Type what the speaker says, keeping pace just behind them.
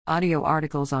Audio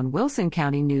articles on Wilson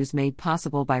County News made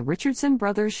possible by Richardson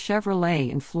Brothers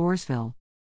Chevrolet in Floresville.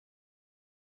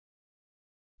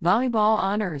 Volleyball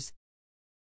Honors.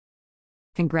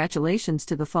 Congratulations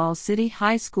to the Falls City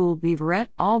High School Beaverette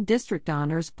All-District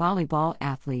Honors Volleyball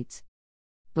athletes.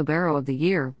 Libero of the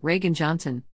Year, Reagan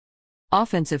Johnson.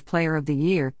 Offensive Player of the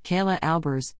Year, Kayla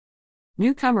Albers.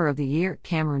 Newcomer of the Year,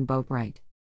 Cameron Boatwright.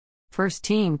 First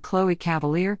Team, Chloe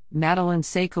Cavalier, Madeline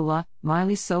Sekula,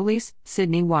 Miley Solis,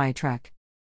 Sydney Wytrek.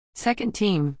 Second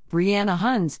Team, Brianna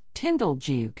Huns, Tyndall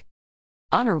Giuk.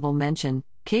 Honorable Mention,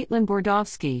 Caitlin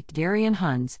Bordovsky, Darian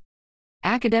Huns.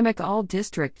 Academic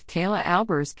All-District, Kayla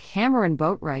Albers, Cameron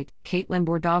Boatwright, Caitlin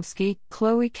Bordovsky,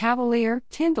 Chloe Cavalier,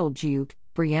 Tyndall Giuk,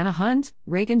 Brianna Huns,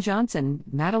 Reagan Johnson,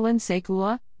 Madeline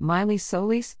Sekula, Miley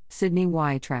Solis, Sydney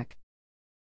Wytrek.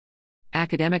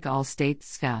 Academic All-State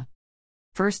SCA.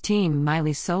 First Team,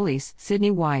 Miley Solis,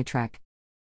 Sydney Wytrek.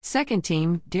 Second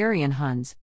Team, Darian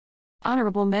Huns.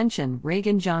 Honorable Mention,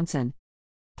 Reagan Johnson.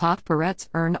 Poth Peretz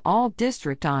earn all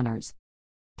district honors.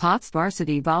 Poth's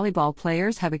varsity volleyball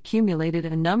players have accumulated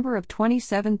a number of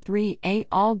 27 3A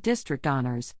all-district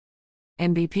honors.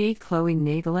 MVP Chloe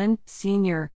Nagelin,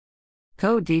 Sr.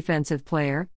 Co-Defensive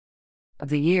Player of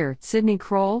the Year, Sydney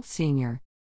Kroll, Sr.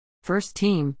 First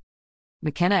Team,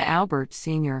 McKenna Albert,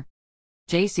 Sr.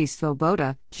 JC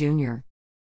Svoboda, Jr.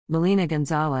 Melina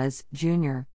Gonzalez,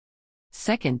 Jr.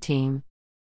 Second Team,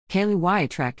 Kaylee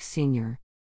Wytrek, Sr.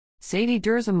 Sadie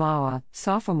Durzamawa,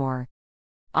 Sophomore.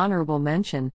 Honorable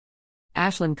Mention,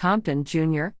 Ashlyn Compton,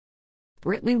 Jr.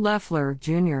 Britley Leffler,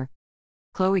 Jr.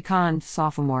 Chloe Kahn,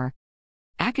 Sophomore.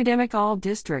 Academic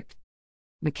All-District,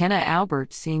 McKenna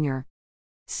Albert, Sr.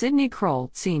 Sydney Kroll,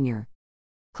 Sr.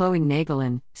 Chloe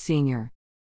Nagelin, Sr.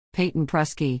 Peyton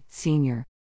Prusky, Sr.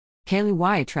 Kaylee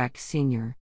Wytrek,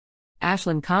 Sr.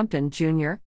 Ashlyn Compton,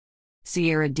 Jr.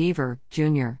 Sierra Deaver,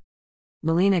 Jr.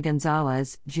 Melina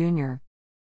Gonzalez, Jr.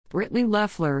 Britley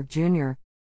Leffler, Jr.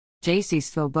 JC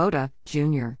Svoboda,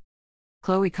 Jr.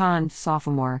 Chloe Kahn,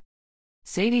 Sophomore.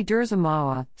 Sadie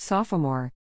Durzamawa,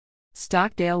 Sophomore.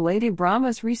 Stockdale Lady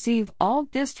Brahmas receive all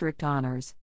district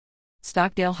honors.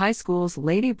 Stockdale High School's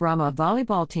Lady Brahma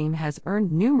volleyball team has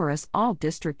earned numerous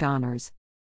all-district honors.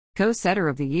 Co-Setter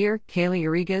of the Year, Kaylee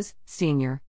Arrigas,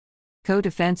 Sr.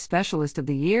 Co-Defense Specialist of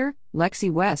the Year, Lexi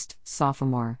West,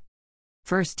 Sophomore.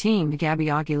 First Team,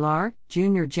 Gabby Aguilar,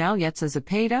 Jr. Jalietza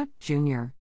Zapata, Jr.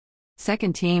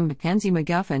 Second Team, Mackenzie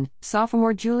McGuffin,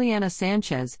 Sophomore. Juliana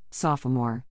Sanchez,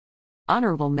 Sophomore.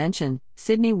 Honorable Mention,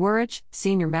 Sydney Wurich,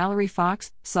 Sr. Mallory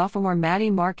Fox, Sophomore. Maddie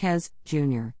Marquez,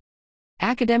 Jr.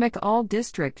 Academic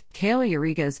All-District, Kaylee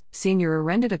Arrigas, Sr.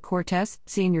 Arendita Cortez,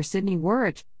 Sr. Sydney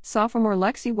Wurich, Sophomore.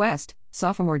 Lexi West,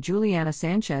 Sophomore. Juliana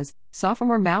Sanchez,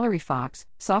 Sophomore. Mallory Fox,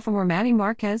 Sophomore. Maddie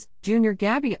Marquez, Jr.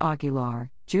 Gabby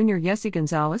Aguilar, Jr. Yessi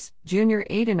Gonzalez, Jr.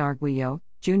 Aiden Arguello,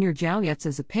 Jr.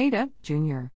 Jalietza Zapata,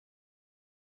 Jr.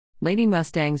 Lady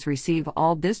Mustangs receive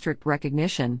all-district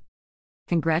recognition.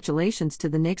 Congratulations to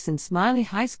the Nixon Smiley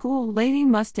High School Lady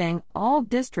Mustang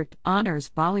All-District Honors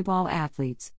Volleyball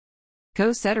athletes.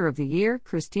 Co-Setter of the Year,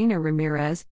 Christina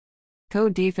Ramirez.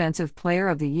 Co-Defensive Player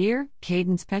of the Year,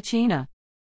 Cadence Pacina.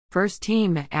 First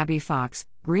Team, Abby Fox,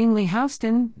 Greenlee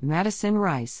Houston, Madison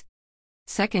Rice.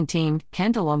 Second Team,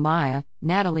 Kendall Amaya,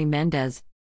 Natalie Mendez.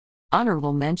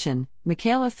 Honorable Mention,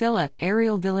 Michaela Filla,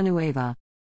 Ariel Villanueva.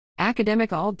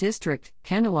 Academic All-District,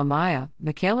 Kendall Amaya,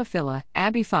 Michaela Filla,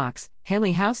 Abby Fox,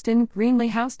 Haley Houston,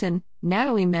 Greenlee Houston,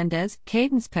 Natalie Mendez,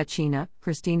 Cadence Pacina,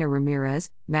 Christina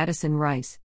Ramirez, Madison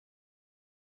Rice.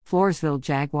 Floresville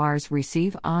Jaguars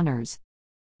receive honors.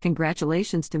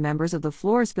 Congratulations to members of the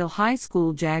Floresville High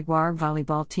School Jaguar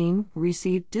volleyball team who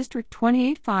received District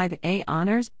 28 5A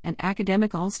honors and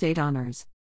Academic All-State honors.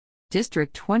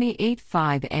 District 28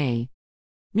 5A.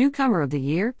 Newcomer of the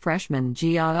Year, Freshman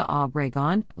Giada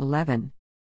Obregon, 11.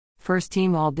 First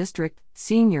Team All-District,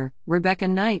 Senior, Rebecca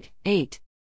Knight, 8.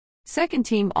 Second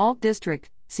Team All-District,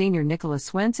 Senior Nicholas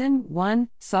Swenson, 1.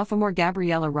 Sophomore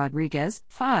Gabriela Rodriguez,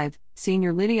 5.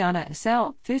 Senior Lydiana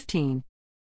Essel, 15.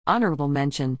 Honorable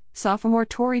Mention, Sophomore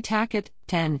Tori Tackett,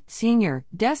 10. Senior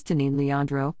Destiny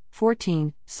Leandro,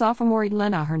 14. Sophomore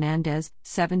Elena Hernandez,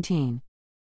 17.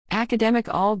 Academic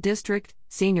All-District,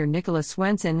 Senior Nicholas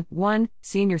Swenson, 1.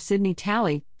 Senior Sydney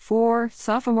Talley, 4.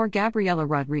 Sophomore Gabriela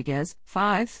Rodriguez,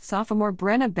 5. Sophomore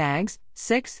Brenna Baggs,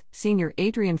 6. Senior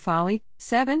Adrian Foley,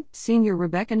 7. Senior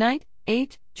Rebecca Knight,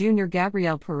 8. Junior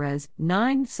Gabrielle Perez,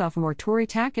 9. Sophomore Tori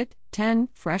Tackett, 10.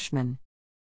 Freshman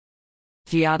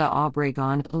Giada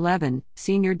Obregon, 11.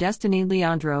 Senior Destiny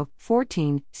Leandro,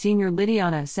 14. Senior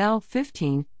Lydiana Essel,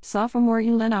 15. Sophomore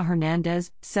Elena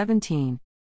Hernandez, 17.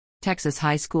 Texas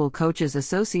High School Coaches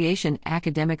Association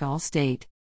Academic All-State.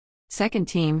 Second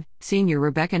team, Senior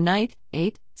Rebecca Knight,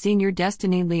 8, Senior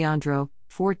Destiny Leandro,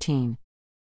 14.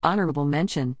 Honorable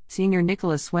mention, Senior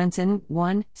Nicholas Swenson,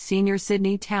 1, Senior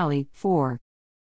Sydney Talley, 4.